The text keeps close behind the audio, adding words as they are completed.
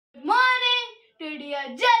my dear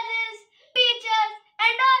judges, teachers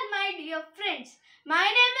and all my dear friends. My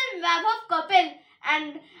name is Vaibhav Kapil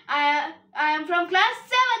and I am from class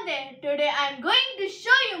 7th A. Today I am going to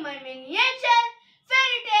show you my miniature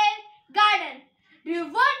fairy tale garden. Do you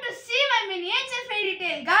want to see my miniature fairy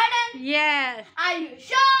tale garden? Yes. Are you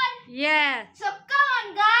sure? Yes. So come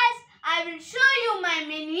on guys, I will show you my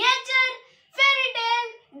miniature fairy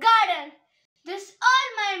tale garden. This is all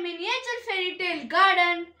my miniature fairy tale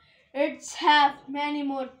garden. It's have many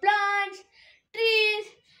more plants, trees,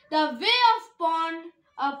 the way of pond,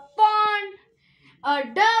 a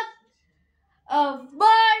duck, a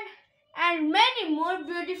bird and many more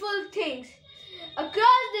beautiful things.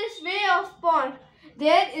 Across this way of pond,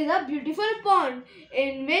 there is a beautiful pond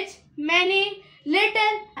in which many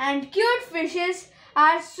little and cute fishes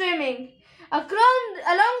are swimming.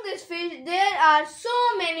 Along this fish, there are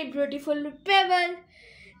so many beautiful pebbles.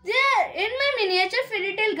 There, in my miniature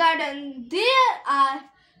fairy tale garden, there are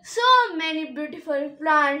so many beautiful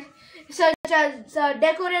plants such as the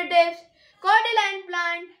decoratives, cordyline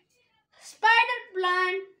plant, spider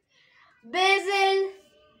plant, basil,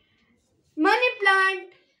 money plant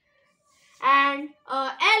and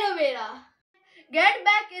aloe vera. Get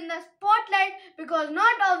back in the spotlight because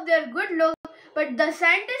not of their good look, but the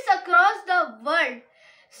scientists across the world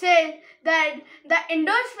say that the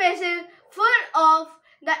indoor spaces full of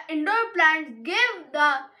the indoor plants give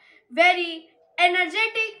the very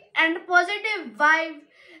energetic and positive vibe.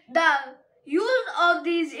 The use of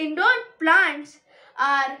these indoor plants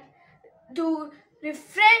are to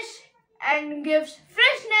refresh and gives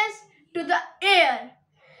freshness to the air.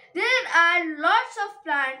 There are lots of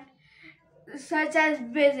plants such as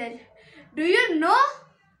basil. Do you know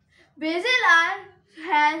basil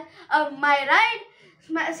has a myriad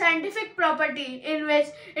scientific property in which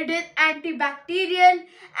it is antibacterial,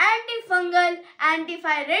 antifungal,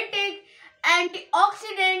 antipyretic,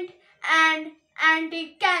 antioxidant and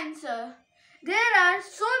anti-cancer. There are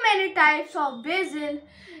so many types of basil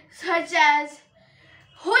such as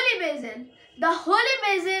holy basil. The holy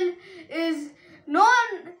basil is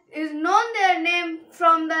known their name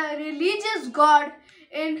from the religious god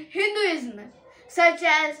in Hinduism such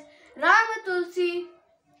as Rama Tulsi,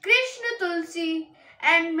 Krishna Tulsi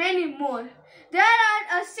and many more. There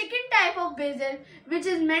are a second type of basil which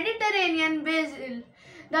is Mediterranean basil.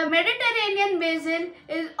 The Mediterranean basil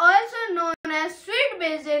is also known as sweet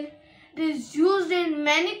basil. It is used in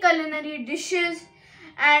many culinary dishes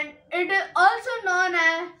and it is also known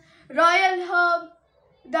as royal herb,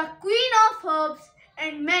 the queen of herbs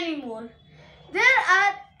and many more. There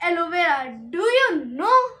are aloe vera. Do you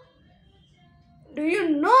know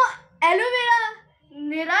aloe vera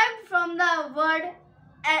derived from the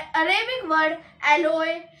Arabic word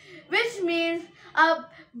aloe, which means a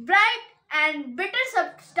bright and bitter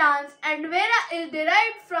substance, and vera is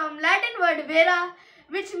derived from Latin word vera,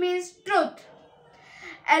 which means truth.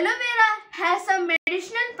 Aloe vera has some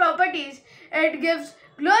medicinal properties. It gives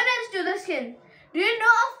glowiness to the skin. Do you know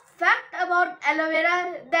a fact about aloe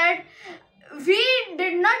vera that we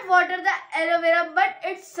did not water the aloe vera but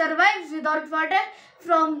it survives without water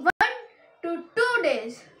from 1 to 2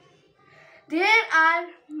 days. There are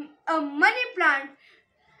a money plant.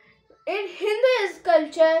 In Hindu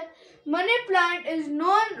culture, money plant is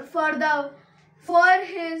known for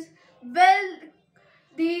his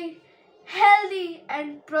wealthy, healthy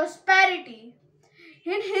and prosperity.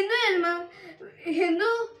 In Hinduism,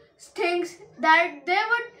 Hindu thinks that they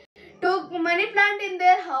would took money plant in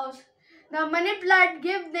their house. The money plant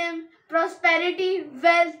give them prosperity,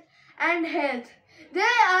 wealth and health.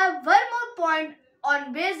 There are one more point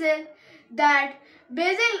on basil that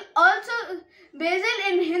basil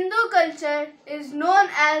in Hindu culture is known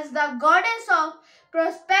as the goddess of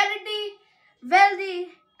prosperity, wealthy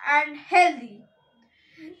and healthy.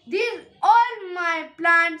 These all my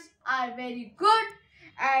plants are very good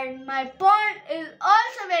and my pond is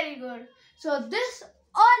also very good. So this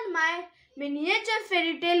all my miniature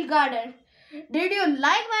fairy tale garden. Did you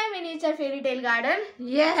like my miniature fairy tale garden?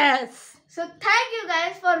 Yes. So thank you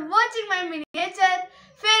guys for watching my miniature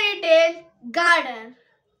fairy tale garden.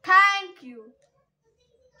 Thank you.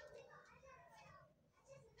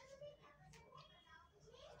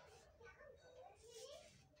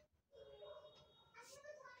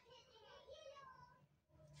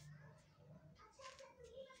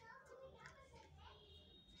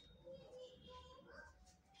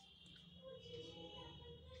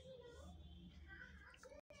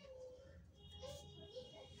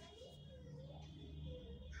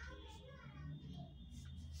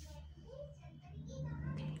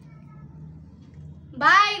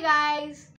 Bye guys.